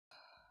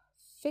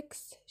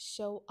Fix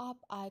show up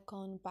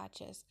icon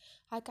badges.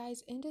 Hi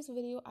guys, in this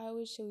video I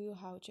will show you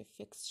how to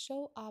fix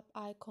show up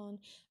icon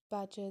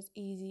badges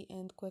easy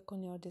and quick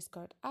on your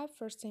Discord app.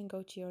 First thing,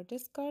 go to your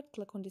Discord,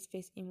 click on this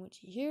face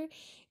emoji here.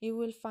 You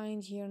will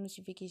find here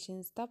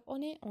notifications, tap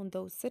on it on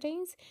those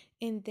settings,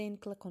 and then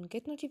click on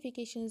get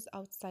notifications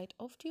outside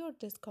of your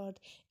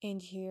Discord,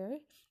 and here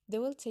they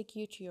will take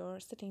you to your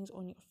settings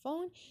on your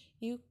phone.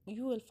 You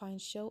will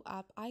find show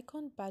app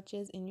icon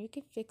badges, and you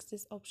can fix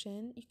this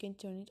option. You can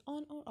turn it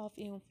on or off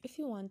if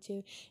you want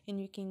to,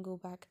 and you can go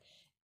back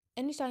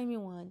anytime you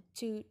want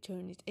to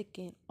turn it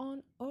again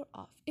on or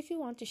off. If you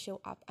want to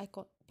show up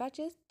icon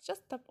badges,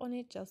 just tap on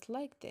it just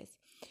like this.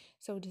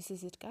 So this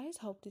is it guys,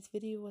 hope this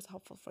video was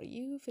helpful for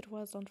you. If it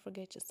was, don't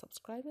forget to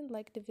subscribe and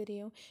like the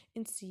video,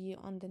 and see you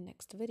on the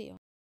next video.